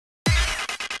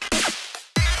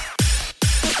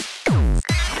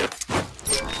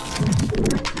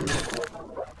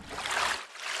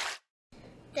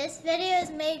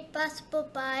made possible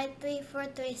by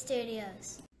 343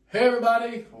 Studios. Hey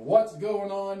everybody, what's going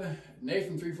on?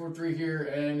 Nathan343 here,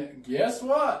 and guess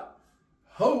what?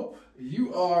 Hope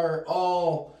you are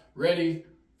all ready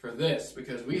for this,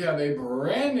 because we have a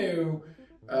brand new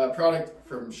product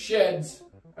from Shehds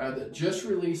that just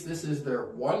released. This is their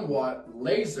 1-watt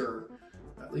laser,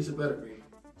 at least it better be.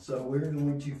 So we're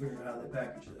going to figure out how they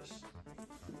package this.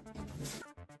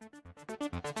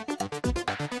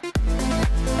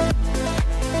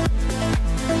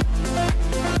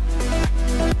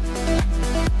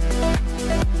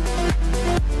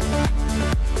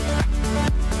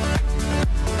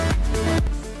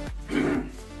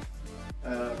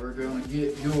 We're going to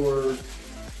get your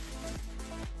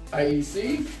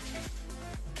IEC. Get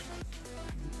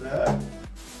that.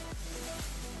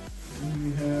 And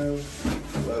we have,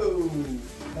 whoa,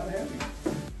 kind of heavy.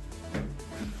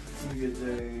 We get a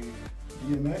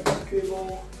DMX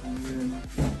cable and then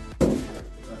that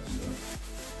stuff.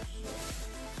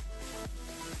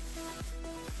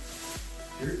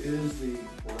 So, here is the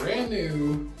brand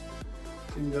new,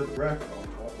 even got the bracket on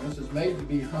top. This is made to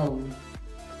be hung.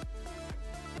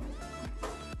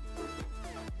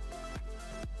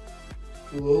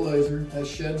 A little laser, has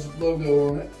Shehds logo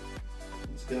on it.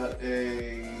 It's got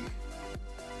a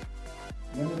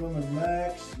minimum and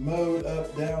max, mode,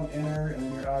 up, down, enter, and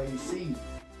then your IEC. And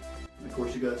of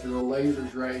course you got your little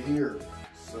lasers right here.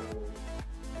 So,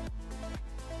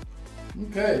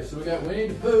 okay, so we got Winnie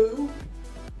the Pooh.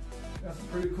 Got some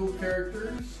pretty cool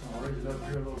characters. I'll raise it up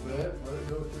here a little bit, let it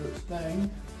go through its thing.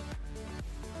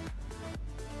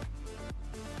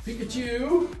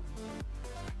 Pikachu.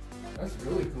 That's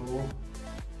really cool.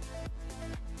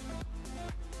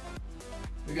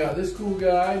 We got this cool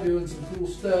guy doing some cool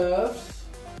stuff.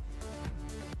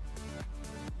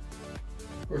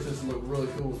 Of course, this will look really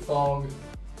cool with fog.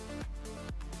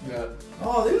 We got,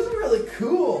 oh, these are really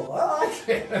cool. I like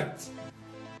it.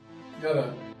 Got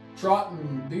a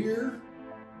trotting deer.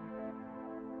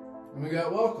 And we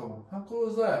got welcome. How cool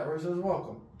is that? Where it says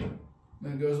welcome.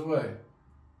 Then it goes away.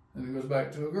 Then it goes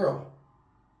back to a girl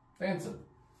dancing.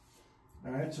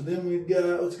 All right, so then we've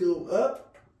got, let's go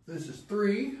up. This is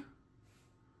 3.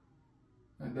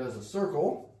 And does a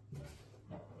circle.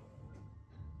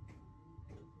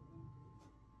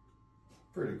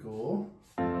 Pretty cool.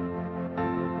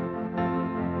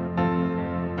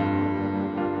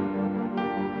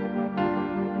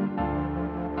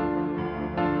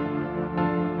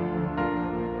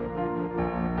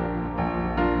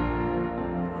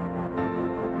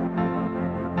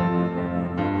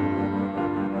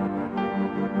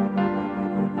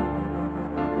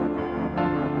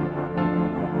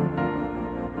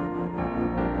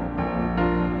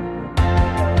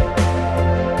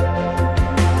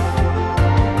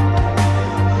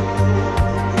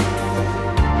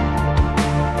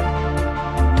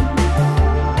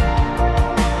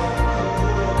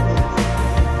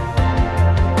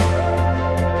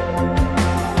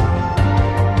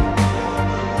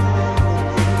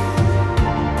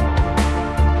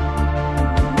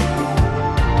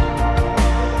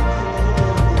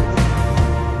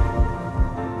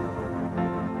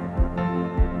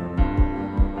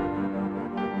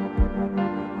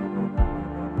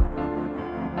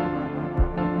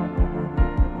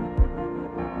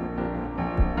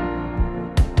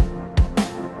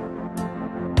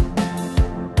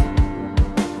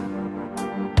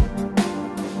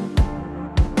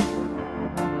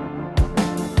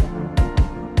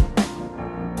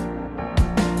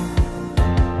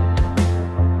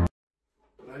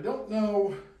 I don't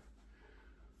know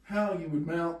how you would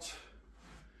mount.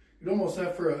 You'd almost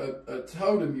have, for a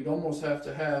totem, you'd almost have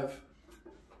to have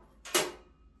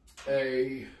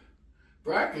a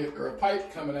bracket or a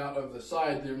pipe coming out of the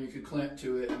side there, and you could clamp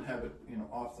to it and have it, you know,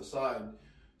 off the side,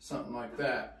 something like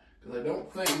that. Because I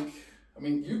don't think, I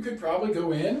mean, you could probably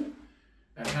go in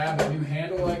and have a new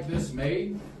handle like this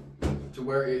made to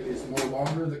where it is more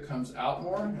longer, that comes out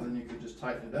more, and then you could just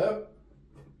tighten it up.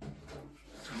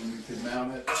 And you could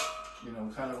mount it, you know,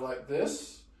 kind of like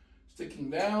this, sticking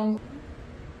down.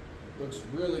 Looks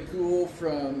really cool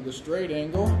from the straight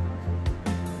angle.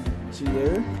 See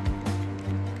there?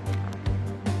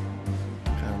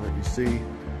 Kind of let you see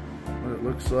what it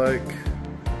looks like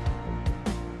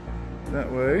that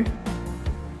way.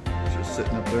 It's just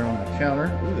sitting up there on the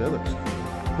counter. Ooh, that looks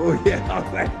cool. Oh yeah, that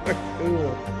looks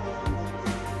cool.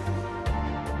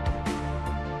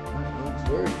 That looks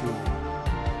very cool.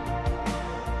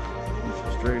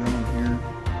 Straight on here.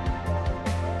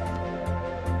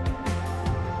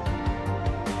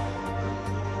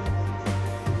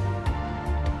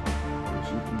 As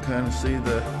you can kind of see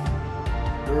the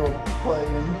girl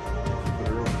playing. Put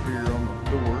her over here on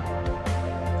the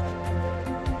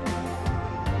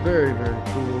Very, very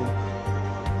cool.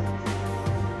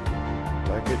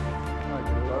 Like it. Like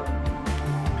it a lot.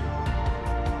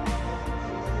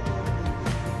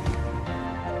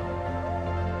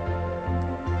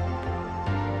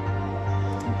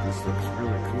 This looks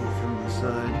really cool from the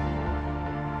side.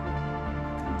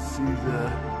 You can see the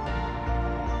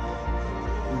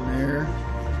in there.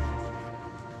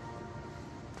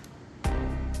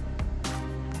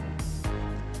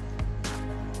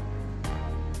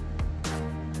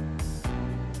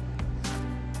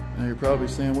 Now you're probably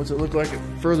saying, what's it look like at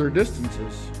further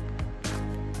distances?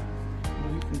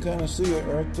 Well, you can kind of see it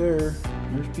right there.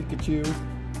 There's Pikachu.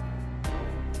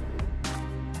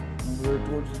 Over there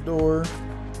towards the door.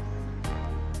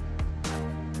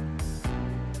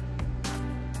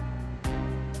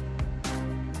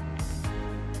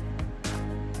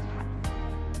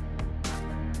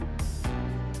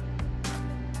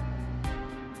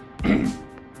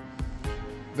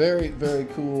 Very, very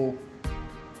cool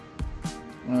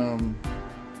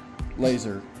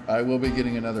laser. I will be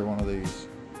getting another one of these.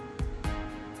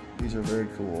 These are very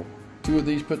cool. Two of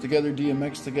these put together,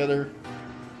 DMX together,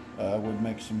 would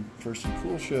make for some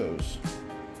cool shows.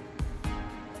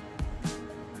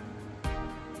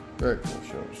 Very cool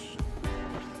shows.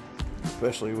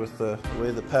 Especially with the way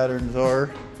the patterns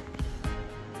are.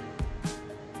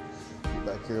 Get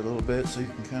back here a little bit so you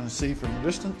can kind of see from a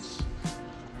distance.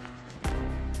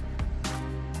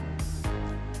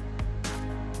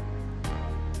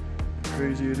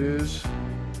 Crazy it is.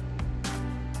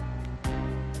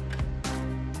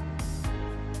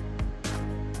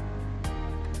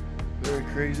 Very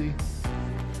crazy.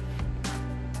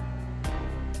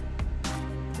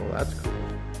 Well, that's cool.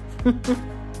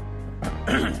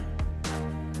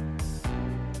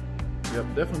 Yep,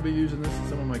 definitely be using this in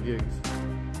some of my gigs.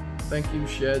 Thank you,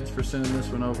 Shehds, for sending this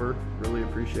one over. Really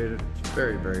appreciate it. It's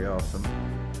very, very awesome.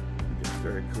 It's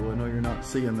very cool. I know you're not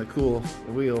seeing the cool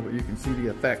wheel, but you can see the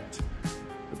effect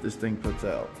that this thing puts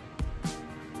out.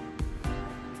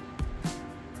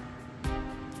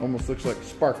 Almost looks like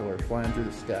sparklers flying through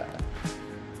the sky.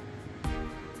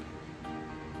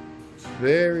 It's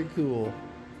very cool.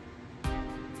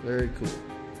 Very cool.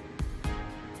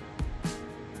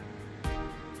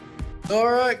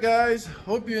 Alright guys,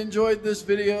 hope you enjoyed this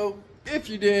video. If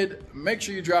you did, make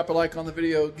sure you drop a like on the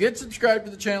video, get subscribed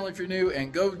to the channel if you're new,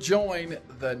 and go join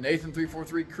the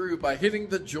Nathan343 crew by hitting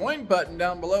the join button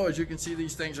down below. As you can see,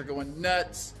 these things are going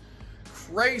nuts.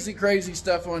 Crazy, crazy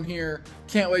stuff on here.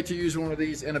 Can't wait to use one of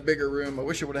these in a bigger room. I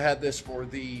wish I would have had this for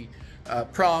the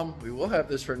prom. We will have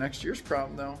this for next year's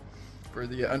prom though, for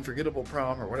the unforgettable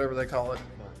prom or whatever they call it.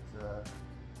 But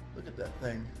look at that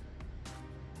thing.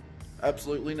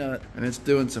 Absolutely nut. And it's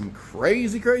doing some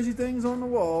crazy, crazy things on the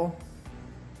wall.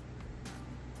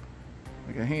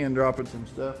 Like a hand dropping some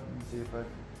stuff. Let me see if I...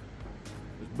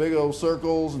 There's big old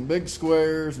circles and big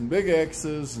squares and big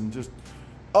X's and just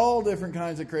all different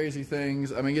kinds of crazy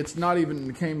things. I mean, it's not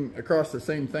even came across the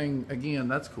same thing again.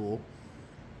 That's cool.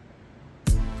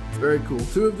 Very cool.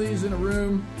 Two of these in a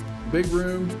room, big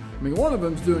room. I mean, one of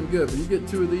them's doing good, but you get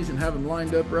two of these and have them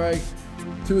lined up right.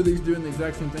 Two of these doing the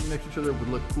exact same thing next to each other would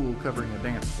look cool covering a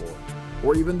dance floor.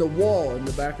 Or even the wall in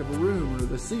the back of a room, or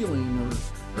the ceiling,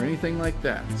 or anything like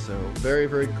that. So, very,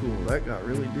 very cool. That got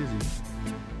really dizzy.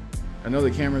 I know the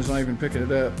camera's not even picking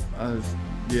it up.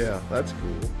 Yeah, that's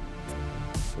cool.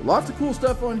 So lots of cool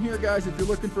stuff on here, guys. If you're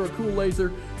looking for a cool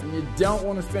laser and you don't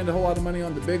want to spend a whole lot of money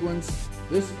on the big ones,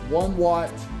 this 1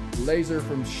 watt laser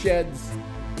from Shehds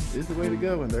is the way to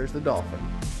go. And there's the dolphin.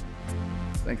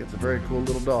 I think it's a very cool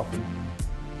little dolphin.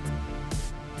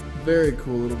 Very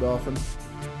cool little dolphin.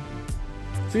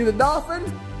 See the dolphin?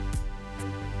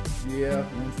 Yeah,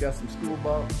 and it's got some school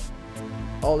box.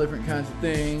 All different kinds of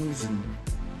things. And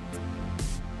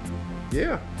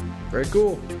yeah, very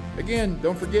cool. Again,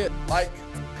 don't forget, like,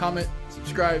 comment,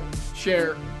 subscribe,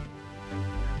 share.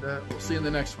 And we'll see you in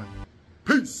the next one.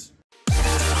 Peace!